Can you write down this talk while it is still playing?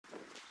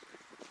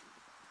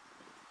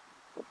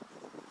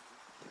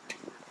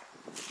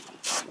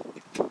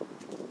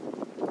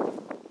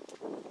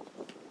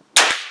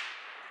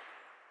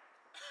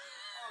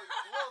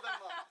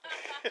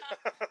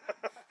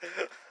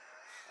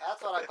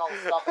That's what I call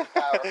stopping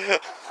power.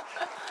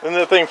 Isn't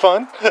that thing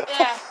fun?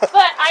 Yeah,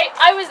 but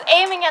I was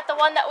aiming at the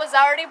one that was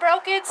already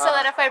broken, so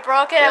that if I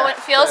broke it, I wouldn't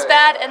feel as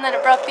bad, and then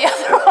it broke the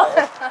other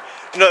one.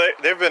 No,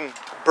 they've been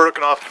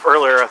broken off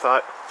earlier, I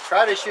thought.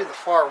 Try to shoot the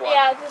far one.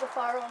 Yeah, do the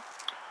far one.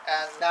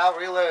 And now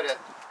reload it.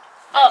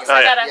 Oh, so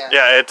I gotta...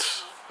 Yeah,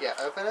 it's... Yeah,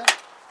 open it.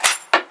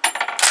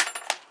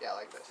 Yeah,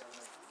 like this.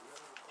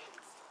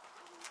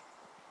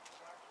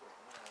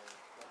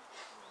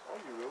 Oh,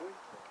 you really?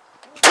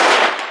 I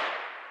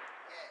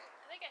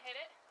think I hit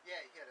it.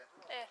 Yeah, you hit it.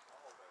 Yeah.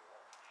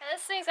 And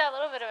this thing's got a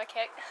little bit of a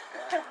kick.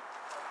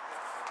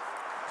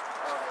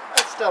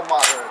 It's still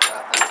moderate,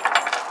 I think.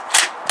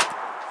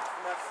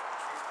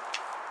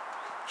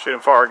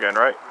 Shooting far again,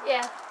 right?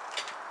 Yeah. So,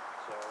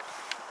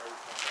 every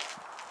time I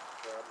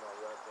grab my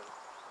weapon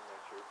and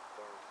make sure it's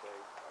throwing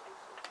safe,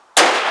 obviously.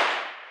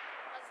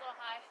 That's a little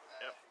high.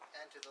 Yep.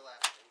 And to the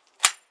left.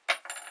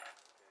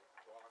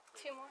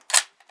 2 more.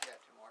 Yeah,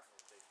 2 more.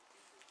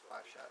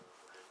 5 shot.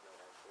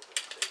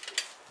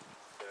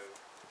 So,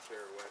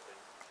 clear a weapon,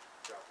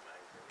 drop a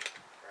magazine,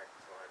 crack the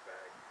slide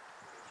bag,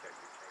 and then check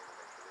your chain to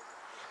make sure it's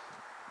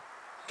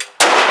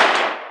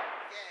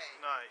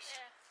Yay. Nice.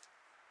 Yeah.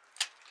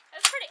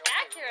 That's pretty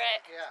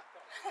accurate. Yeah.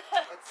 this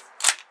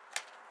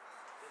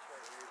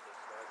right here is a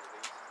slide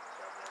release.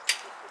 So I'm going to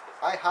just put this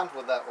I hunt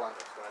with that one.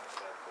 slide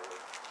fully.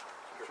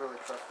 It's really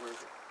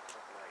trustworthy.